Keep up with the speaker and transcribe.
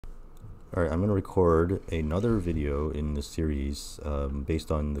All right, I'm going to record another video in this series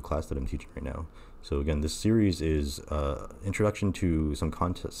based on the class that I'm teaching right now. So again, this series is introduction to some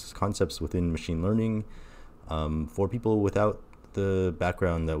concepts within machine learning for people without the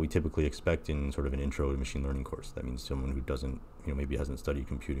background that we typically expect in sort of an intro to machine learning course. That means someone who doesn't, maybe hasn't studied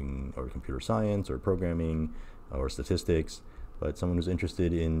computing or computer science or programming or statistics, but someone who's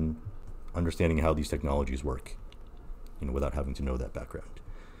interested in understanding how these technologies work, without having to know that background.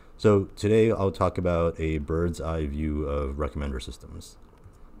 So today I'll talk about a bird's eye view of recommender systems.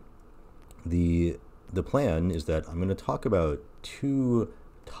 The plan is that I'm going to talk about two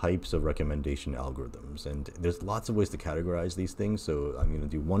types of recommendation algorithms, and there's lots of ways to categorize these things, so I'm going to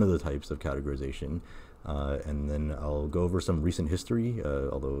do one of the types of categorization, and then I'll go over some recent history,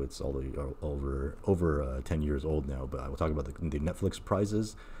 although it's already over 10 years old now, but I will talk about the Netflix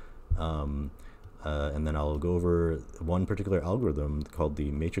prizes. And then I'll go over one particular algorithm called the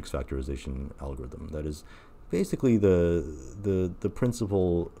matrix factorization algorithm. That is basically the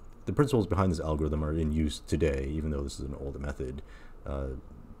principles behind this algorithm are in use today, even though this is an old method.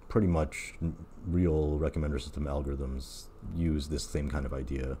 Pretty much real recommender system algorithms use this same kind of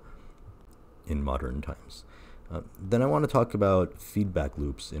idea in modern times. Then I want to talk about feedback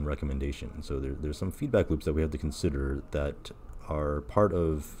loops in recommendation. So there's some feedback loops that we have to consider that are part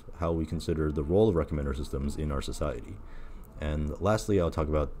of how we consider the role of recommender systems in our society. And lastly, I'll talk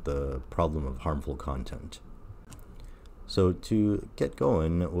about the problem of harmful content. So to get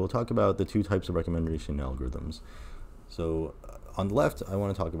going, we'll talk about the two types of recommendation algorithms. So on the left, I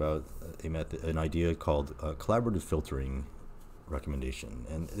want to talk about an idea called collaborative filtering recommendation.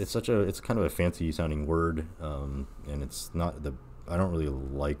 And it's kind of a fancy sounding word, and it's not I don't really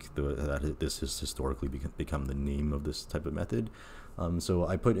like that this has historically become the name of this type of method. So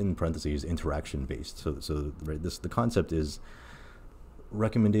I put in parentheses interaction based. So the concept is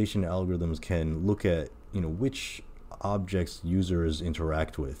recommendation algorithms can look at which objects users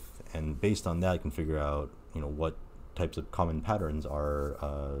interact with, and based on that can figure out what types of common patterns are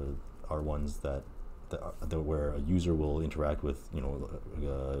ones that where a user will interact with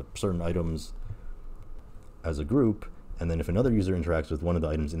certain items as a group. And then if another user interacts with one of the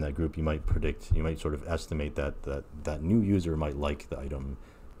items in that group, you might sort of estimate that new user might like the item,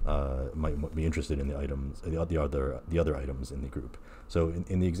 might be interested in the items, the other items in the group. So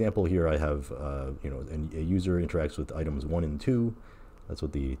in the example here, I have a user interacts with items 1 and 2. That's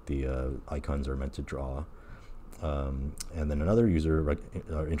what the icons are meant to draw. And then another user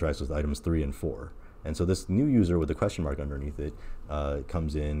interacts with items 3 and 4. And so this new user with a question mark underneath it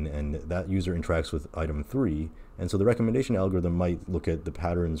comes in, and that user interacts with item 3. And so the recommendation algorithm might look at the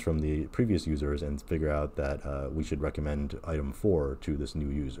patterns from the previous users and figure out that we should recommend item 4 to this new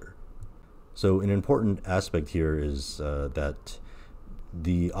user. So an important aspect here is that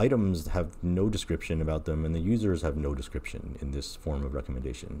the items have no description about them, and the users have no description in this form of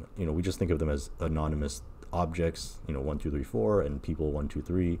recommendation. We just think of them as anonymous objects, 1, 2, 3, 4, and people 1, 2,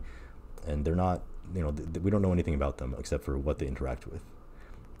 3, and they're not. We don't know anything about them except for what they interact with.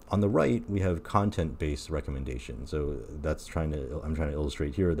 On the right, we have content-based recommendation. So I'm trying to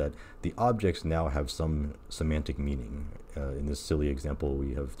illustrate here that the objects now have some semantic meaning. In this silly example,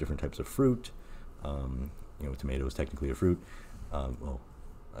 we have different types of fruit. Tomato is technically a fruit. Well,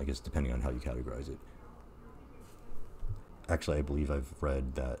 I guess depending on how you categorize it. Actually, I believe I've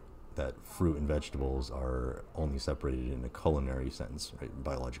read that fruit and vegetables are only separated in a culinary sense, right?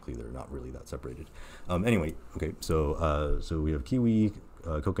 Biologically, they're not really that separated. Anyway, okay, so we have kiwi,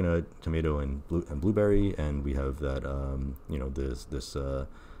 coconut, tomato, and blueberry, and we have that this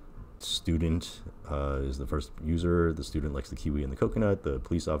student is the first user. The student likes the kiwi and the coconut. The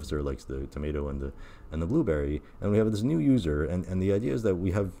police officer likes the tomato and the blueberry. And we have this new user, and the idea is that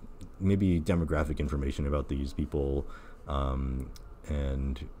we have maybe demographic information about these people,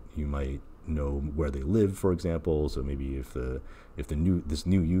 and you might know where they live, for example. So maybe if this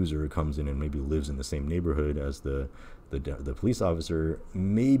new user comes in and maybe lives in the same neighborhood as the police officer,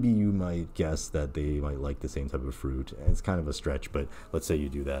 maybe you might guess that they might like the same type of fruit. It's kind of a stretch, but let's say you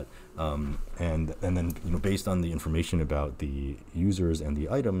do that. And then based on the information about the users and the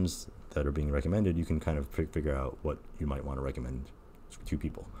items that are being recommended, you can kind of figure out what you might want to recommend to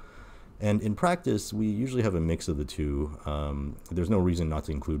people. And in practice, we usually have a mix of the two. There's no reason not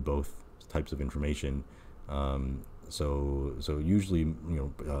to include both types of information. So usually,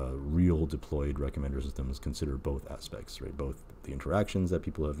 real deployed recommender systems consider both aspects, right? Both the interactions that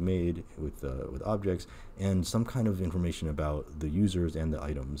people have made with objects and some kind of information about the users and the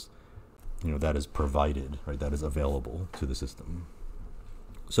items, that is provided, right? That is available to the system.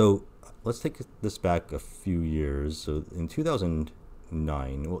 So let's take this back a few years. So in 2000.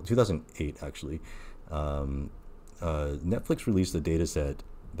 2009, well, 2008 actually, Netflix released a data set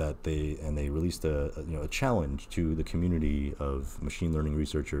that they released a challenge to the community of machine learning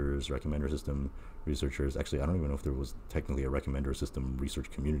researchers, recommender system researchers. Actually, I don't even know if there was technically a recommender system research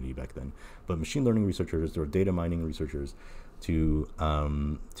community back then, but machine learning researchers or data mining researchers to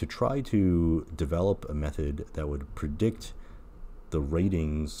try to develop a method that would predict the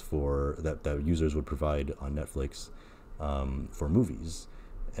ratings for that users would provide on Netflix for movies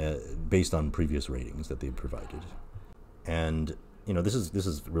based on previous ratings that they provided. And this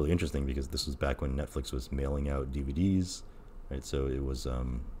is really interesting because this was back when Netflix was mailing out DVDs, right? So it was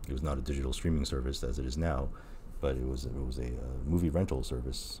not a digital streaming service as it is now, but it was a movie rental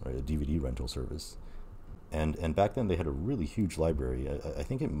service, right? A DVD rental service. And back then they had a really huge library. I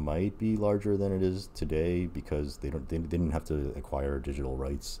think it might be larger than it is today because they didn't have to acquire digital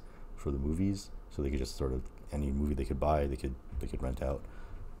rights for the movies, so they could just sort of any movie they could buy they could rent out.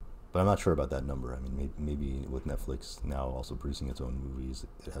 But I'm not sure about that number. I mean, maybe with Netflix now also producing its own movies,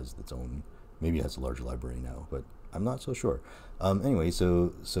 it has its own, maybe it has a larger library now, but I'm not so sure. Anyway,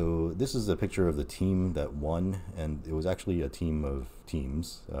 so this is a picture of the team that won, and it was actually a team of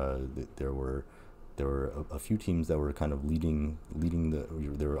teams. There were a few teams that were kind of leading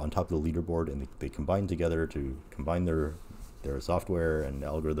they were on top of the leaderboard, and they combined together to combine their software and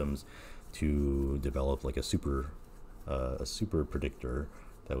algorithms to develop like a super predictor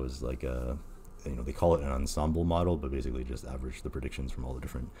that was like they call it an ensemble model, but basically just average the predictions from all the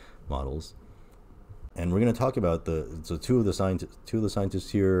different models. And we're going to talk about two of the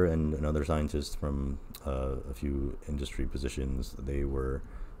scientists here and another scientist from a few industry positions. They were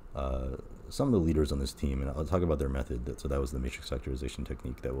some of the leaders on this team, and I'll talk about their method. So that was the matrix factorization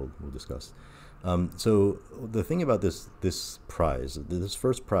technique that we'll discuss. So the thing about this prize, this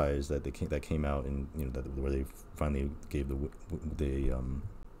first prize that came out in where they finally gave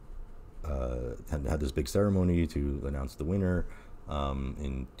had this big ceremony to announce the winner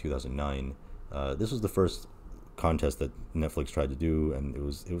in 2009. This was the first contest that Netflix tried to do, and it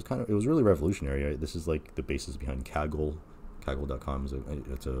was really revolutionary. Right? This is like the basis behind Kaggle. Kaggle.com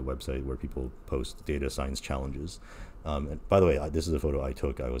it's a website where people post data science challenges. And by the way, this is a photo I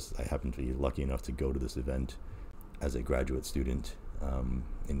took. I happened to be lucky enough to go to this event as a graduate student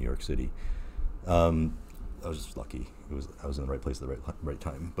in New York City. I was just lucky. I was in the right place at the right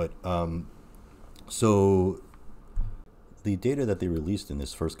time. But so the data that they released in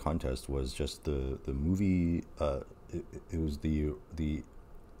this first contest was just the movie. It was the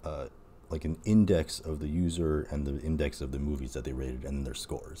like an index of the user and the index of the movies that they rated and their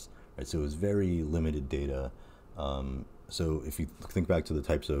scores. Right. So it was very limited data. So if you think back to the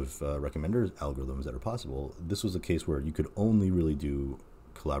types of recommender algorithms that are possible, this was a case where you could only really do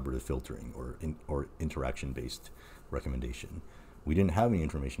collaborative filtering or interaction-based recommendation. We didn't have any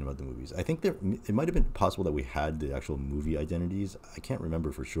information about the movies. I think it might have been possible that we had the actual movie identities. I can't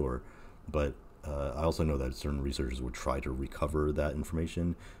remember for sure, but I also know that certain researchers would try to recover that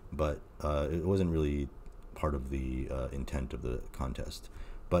information, but it wasn't really part of the intent of the contest.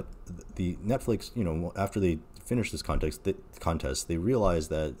 But the Netflix, after they finished this contest, they realized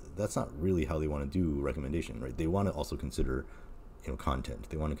that that's not really how they want to do recommendation, right? They want to also consider, content.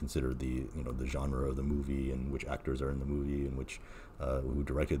 They want to consider the genre of the movie and which actors are in the movie and which who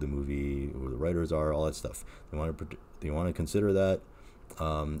directed the movie, who the writers are, all that stuff. They want to consider that,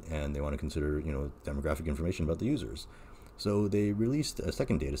 and they want to consider demographic information about the users. So they released a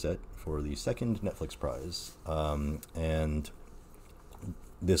second data set for the second Netflix prize, and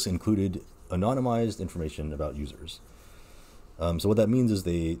this included anonymized information about users. So what that means is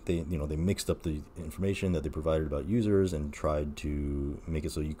they mixed up the information that they provided about users and tried to make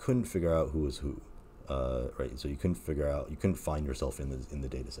it so you couldn't figure out who was who, right? So you couldn't find yourself in the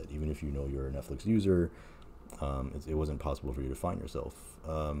data set, even if you're a Netflix user. It wasn't possible for you to find yourself.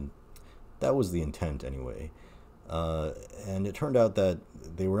 That was the intent anyway. And it turned out that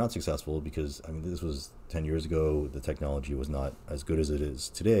they were not successful because, this was 10 years ago. The technology was not as good as it is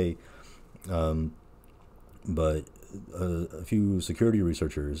today. But a few security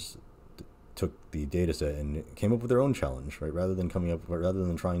researchers took the data set and came up with their own challenge, right? Rather than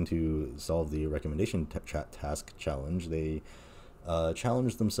trying to solve the recommendation task challenge, they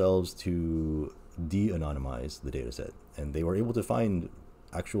challenged themselves to de-anonymize the data set. And they were able to find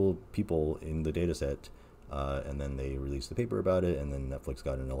actual people in the data set. And then they released a paper about it, and then Netflix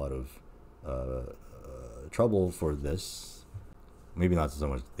got in a lot of trouble for this. Maybe not so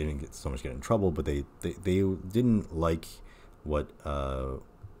much. They didn't get in trouble, but they didn't like what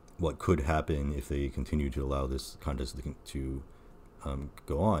could happen if they continued to allow this contest to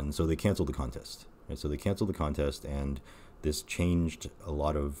go on. So they canceled the contest. And so they canceled the contest, and this changed a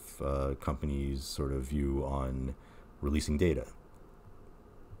lot of companies' sort of view on releasing data.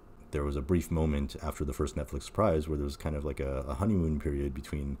 There was a brief moment after the first Netflix prize where there was kind of like a honeymoon period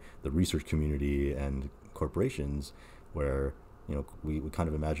between the research community and corporations, where we kind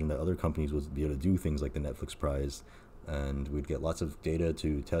of imagined that other companies would be able to do things like the Netflix prize, and we'd get lots of data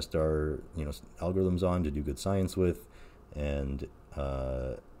to test our algorithms on, to do good science with, and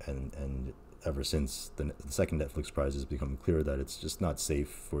ever since the second Netflix prize has become clear that it's just not safe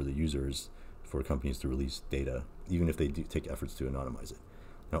for the users, for companies to release data, even if they do take efforts to anonymize it.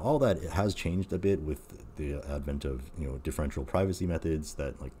 Now, all that has changed a bit with the advent of differential privacy methods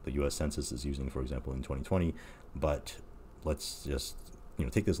that like the U.S. Census is using, for example, in 2020. But let's just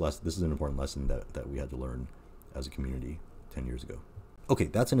take this lesson. This is an important lesson that we had to learn as a community 10 years ago. Okay,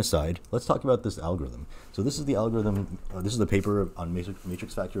 that's an aside. Let's talk about this algorithm. So this is the algorithm. This is the paper on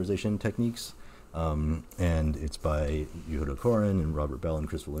matrix factorization techniques, and it's by Yehuda Koren and Robert Bell and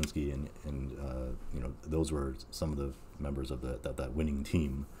Chris Walensky, and those were some of the members of that winning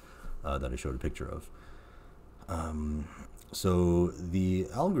team that I showed a picture of. So the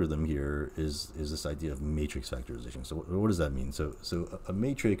algorithm here is this idea of matrix factorization. So what does that mean? So a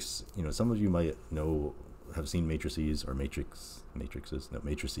matrix, some of you might have seen matrices or matrices. No,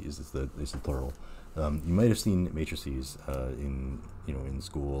 matrices is the plural. You might have seen matrices in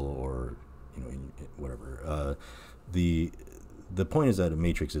school or in whatever. The point is that a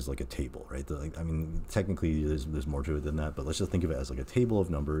matrix is like a table, right? Technically there's more to it than that, but let's just think of it as like a table of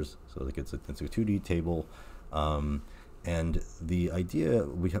numbers. So like it's a 2D table, and the idea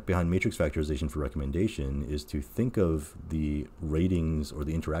we have behind matrix factorization for recommendation is to think of the ratings or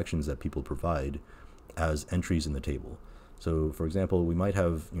the interactions that people provide as entries in the table. So, for example, we might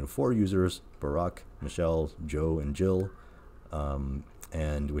have 4 users: Barack, Michelle, Joe, and Jill,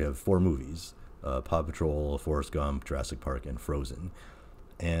 and we have 4 movies. Paw Patrol, Forrest Gump, Jurassic Park, and Frozen.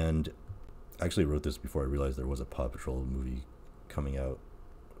 And I actually wrote this before I realized there was a Paw Patrol movie coming out.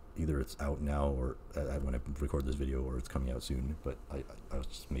 Either it's out now or when I record this video, or it's coming out soon, but I was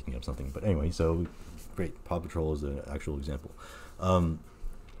just making up something. But anyway, so great. Paw Patrol is an actual example.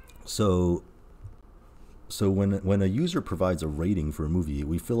 So when a user provides a rating for a movie,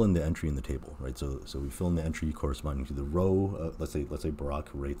 we fill in the entry in the table, right? So we fill in the entry corresponding to the row. Let's say Barack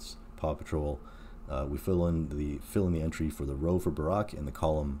rates Paw Patrol. We fill in the entry for the row for Barack and the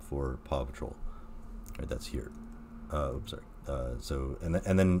column for Paw Patrol. Right, that's here. Oops, sorry.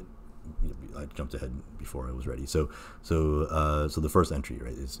 And then I jumped ahead before I was ready. So the first entry,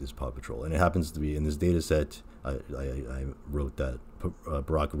 right, is Paw Patrol, and it happens to be in this data set. I wrote that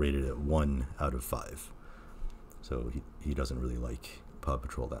Barack rated it 1 out of 5. So he doesn't really like Paw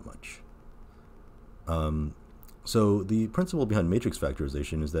Patrol that much. So the principle behind matrix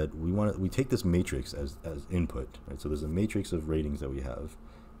factorization is that we take this matrix as input, right? So there's a matrix of ratings that we have,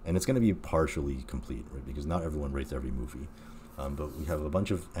 and it's going to be partially complete, right? Because not everyone rates every movie. But we have a bunch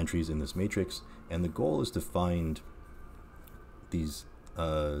of entries in this matrix, and the goal is to find these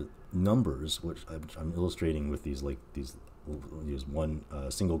numbers, which I'm illustrating with these one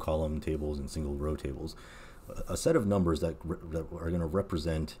single column tables and single row tables, a set of numbers that are going to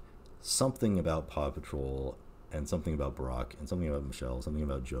represent something about Paw Patrol, and something about Barack, and something about Michelle, something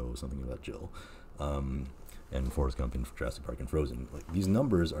about Joe, something about Jill, and Forrest Gump and Jurassic Park and Frozen. Like, these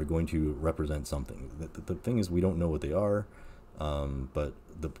numbers are going to represent something. The thing is, we don't know what they are, but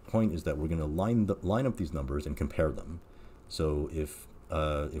the point is that we're going to line up these numbers and compare them. So if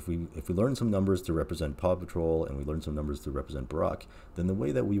we learn some numbers to represent Paw Patrol and we learn some numbers to represent Barack, then the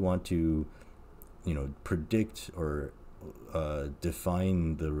way that we want to, predict or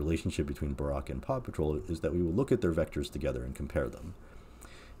define the relationship between Barack and Paw Patrol is that we will look at their vectors together and compare them.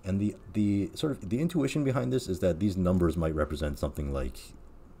 And the intuition behind this is that these numbers might represent something like,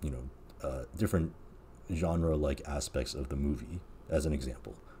 different genre-like aspects of the movie, as an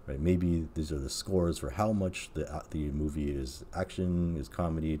example, right? Maybe these are the scores for how much the movie is action, is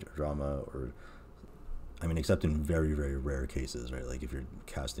comedy, drama, or, except in very, very rare cases, right? Like if you're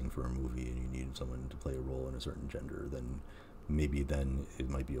casting for a movie and you need someone to play a role in a certain gender, then maybe then it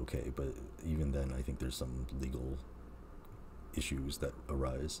might be okay. But even then, I think there's some legal issues that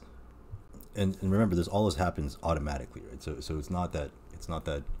arise. And remember, all this happens automatically, right? So it's not that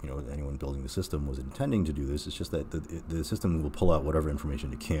anyone building the system was intending to do this. It's just that the system will pull out whatever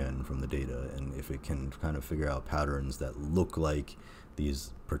information it can from the data, and if it can kind of figure out patterns that look like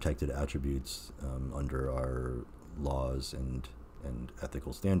these protected attributes under our laws and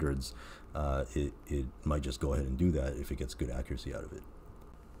ethical standards, it might just go ahead and do that if it gets good accuracy out of it.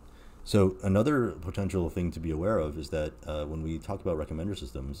 So another potential thing to be aware of is that when we talk about recommender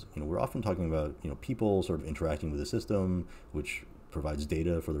systems, we're often talking about people sort of interacting with the system, which provides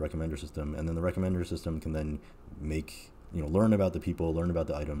data for the recommender system, and then the recommender system can then make learn about the people, learn about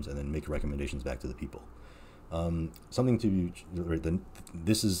the items, and then make recommendations back to the people. Something to right, then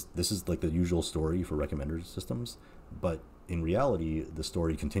this is like the usual story for recommender systems, but in reality, the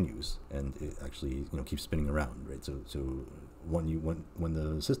story continues and it actually keeps spinning around, right? So when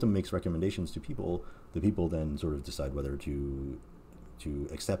the system makes recommendations to people, the people then sort of decide whether to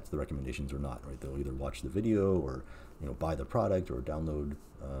accept the recommendations or not, right? They'll either watch the video or buy the product or download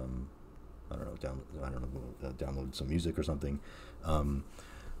download some music or something,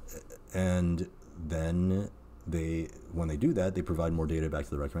 and then when they do that, they provide more data back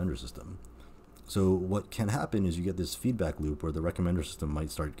to the recommender system. So what can happen is you get this feedback loop where the recommender system might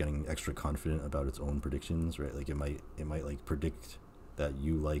start getting extra confident about its own predictions, right? Like it might like predict that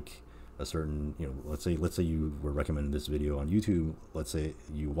you like a certain, let's say you were recommended this video on YouTube. Let's say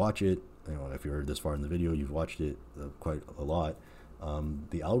you watch it, if you're this far in the video, you've watched it quite a lot.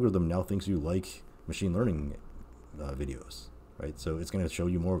 The algorithm now thinks you like machine learning videos, right? So it's going to show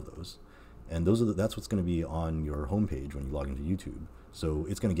you more of those. And that's what's going to be on your homepage when you log into YouTube. So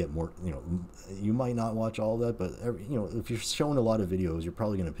it's going to get more, you might not watch all of that, but if you're shown a lot of videos, you're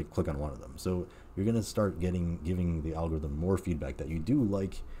probably going to click on one of them. So you're going to start giving the algorithm more feedback that you do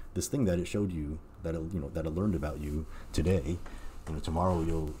like this thing that it showed you, that it learned about you today. Tomorrow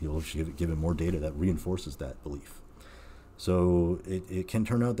you'll give it more data that reinforces that belief. So it can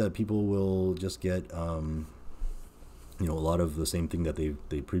turn out that people will just get a lot of the same thing that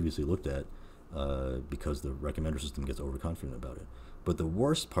they previously looked at, because the recommender system gets overconfident about it. But the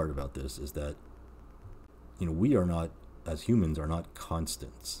worst part about this is that we are not, as humans, are not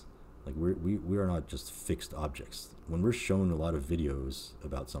constants. Like we are not just fixed objects. When we're shown a lot of videos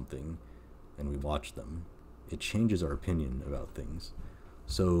about something and we watch them, it changes our opinion about things.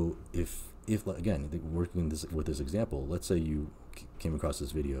 So if again, working with this example, let's say you came across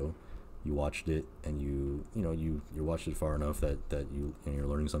this video, you watched it, and you watched it far enough that you're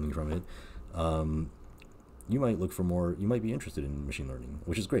learning something from it. You might look for more. You might be interested in machine learning,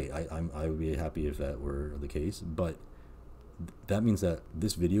 which is great. I would be happy if that were the case. But that means that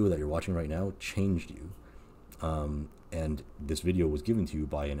this video that you're watching right now changed you, and this video was given to you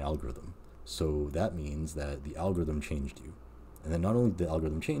by an algorithm. So that means that the algorithm changed you, and then not only did the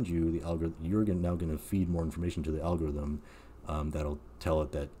algorithm change you, you're now going to feed more information to the algorithm. That'll tell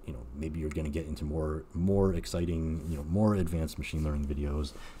it that maybe you're going to get into more exciting, more advanced machine learning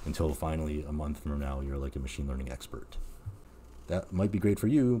videos, until finally a month from now you're like a machine learning expert. That might be great for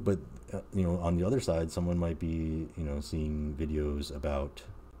you, but on the other side, someone might be seeing videos about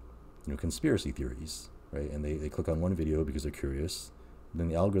conspiracy theories, right? And they click on one video because they're curious. Then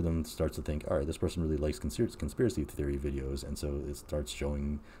the algorithm starts to think, all right, this person really likes conspiracy theory videos, and so it starts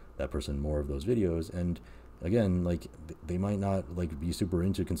showing that person more of those videos. And again, like they might not like be super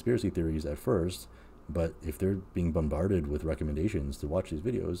into conspiracy theories at first, but if they're being bombarded with recommendations to watch these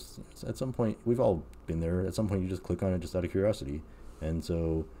videos, at some point, we've all been there, at some point you just click on it just out of curiosity. And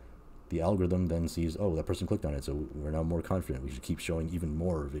so the algorithm then sees, oh, that person clicked on it, so we're now more confident. We should keep showing even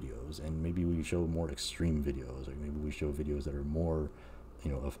more videos, and maybe we show more extreme videos, or maybe we show videos that are more,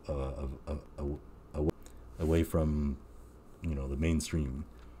 away from, the mainstream.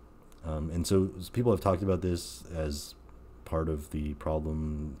 And so people have talked about this as part of the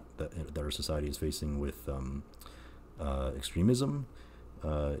problem that our society is facing with extremism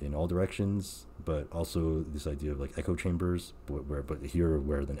in all directions, but also this idea of like echo chambers, where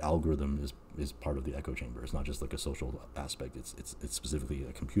the algorithm is part of the echo chamber. It's not just like a social aspect. It's specifically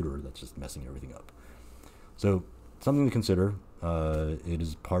a computer that's just messing everything up. So something to consider. It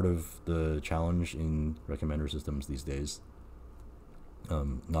is part of the challenge in recommender systems these days.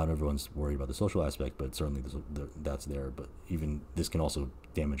 Not everyone's worried about the social aspect, but certainly that's there. But even this can also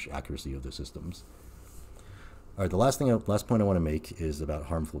damage accuracy of the systems. All right, the last point I want to make is about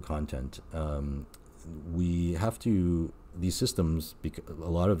harmful content. We have to, these systems, a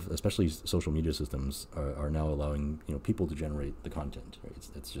lot of, especially social media systems, are now allowing people to generate the content. Right?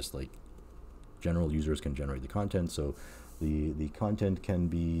 It's just like general users can generate the content, so the content can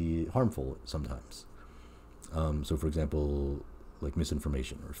be harmful sometimes. So for example, like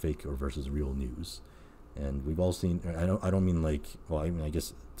misinformation or fake or versus real news. And we've all seen, I don't mean like, well, I mean, I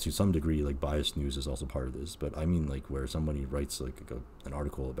guess to some degree, like biased news is also part of this, but I mean like where somebody writes like an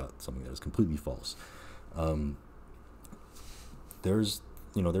article about something that is completely false. There's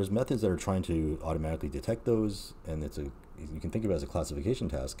methods that are trying to automatically detect those, and you can think of it as a classification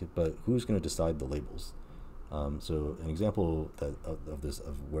task, but who's going to decide the labels? So an example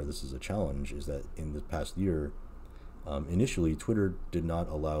of where this is a challenge is that in the past year, initially Twitter did not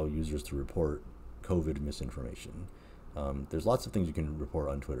allow users to report COVID misinformation. There's lots of things you can report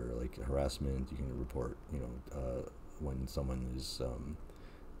on Twitter, like harassment. You can report, when someone is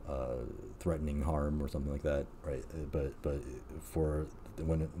threatening harm or something like that, right? But for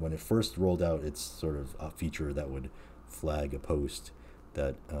when it first rolled out, it's sort of a feature that would flag a post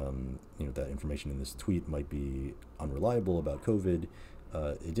that that information in this tweet might be unreliable about COVID.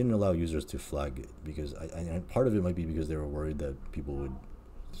 It didn't allow users to flag it because part of it might be because they were worried that people would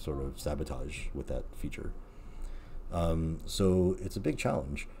sort of sabotage with that feature. So it's a big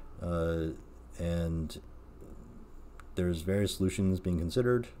challenge, and there's various solutions being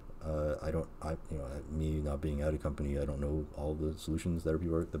considered. Me not being out of company, I don't know all the solutions that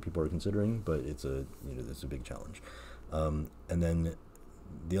people are considering, but it's a big challenge. And then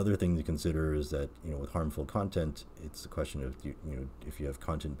the other thing to consider is that with harmful content, it's a question of if you have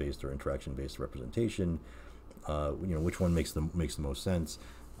content-based or interaction-based representation, which one makes the most sense.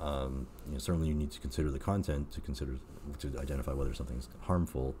 Certainly you need to consider the content to identify whether something's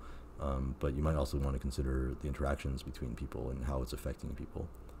harmful, but you might also want to consider the interactions between people and how it's affecting people.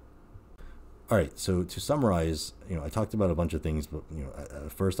 All right, so to summarize, I talked about a bunch of things, but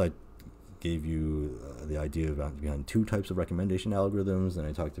first I gave you the idea behind two types of recommendation algorithms, and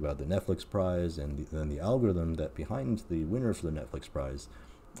I talked about the Netflix prize and then the algorithm that behind the winner for the Netflix prize,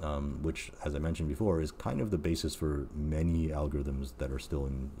 which, as I mentioned before, is kind of the basis for many algorithms that are still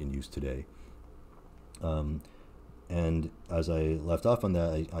in use today. And as I left off on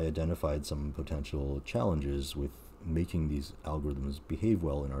that, I identified some potential challenges with making these algorithms behave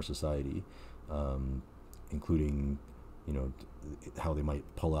well in our society, including how they might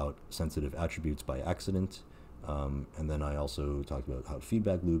pull out sensitive attributes by accident. And then I also talked about how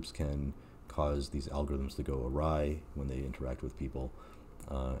feedback loops can cause these algorithms to go awry when they interact with people.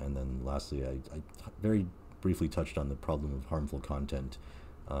 And then lastly, I very briefly touched on the problem of harmful content.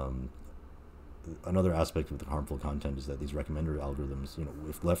 Another aspect of the harmful content is that these recommender algorithms,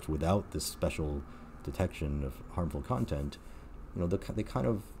 if left without this special detection of harmful content, they kind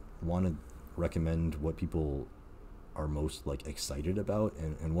of want to recommend what people are most excited about,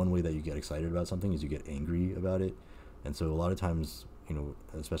 and one way that you get excited about something is you get angry about it. And so a lot of times,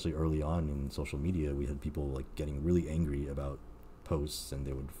 especially early on in social media, we had people getting really angry about posts, and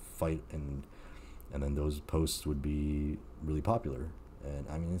they would fight, and then those posts would be really popular. And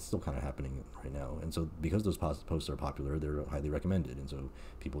I mean, it's still kind of happening right now. And so because those posts are popular, they're highly recommended, and so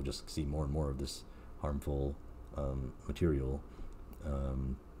people just see more and more of this harmful material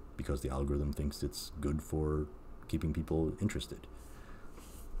because the algorithm thinks it's good for keeping people interested.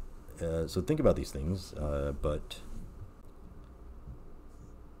 So think about these things, but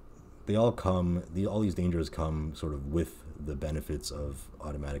they all these dangers come sort of with the benefits of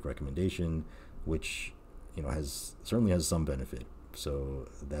automatic recommendation, which certainly has some benefit. So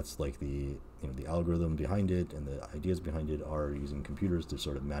that's the algorithm behind it, and the ideas behind it are using computers to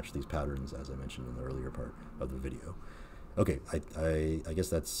sort of match these patterns, as I mentioned in the earlier part of the video. Okay, I guess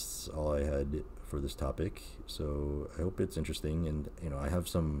that's all I had for this topic. So I hope it's interesting, and I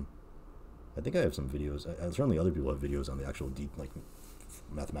think I have some videos. Certainly other people have videos on the actual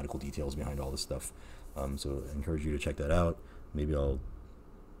mathematical details behind all this stuff. So I encourage you to check that out. Maybe I'll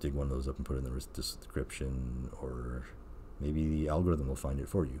dig one of those up and put it in the description, or maybe the algorithm will find it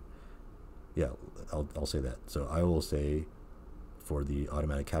for you. Yeah, I'll say that. So I will say, for the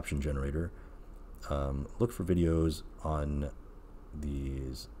automatic caption generator, look for videos on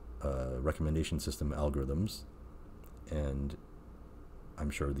these recommendation system algorithms, and I'm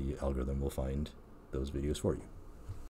sure the algorithm will find those videos for you.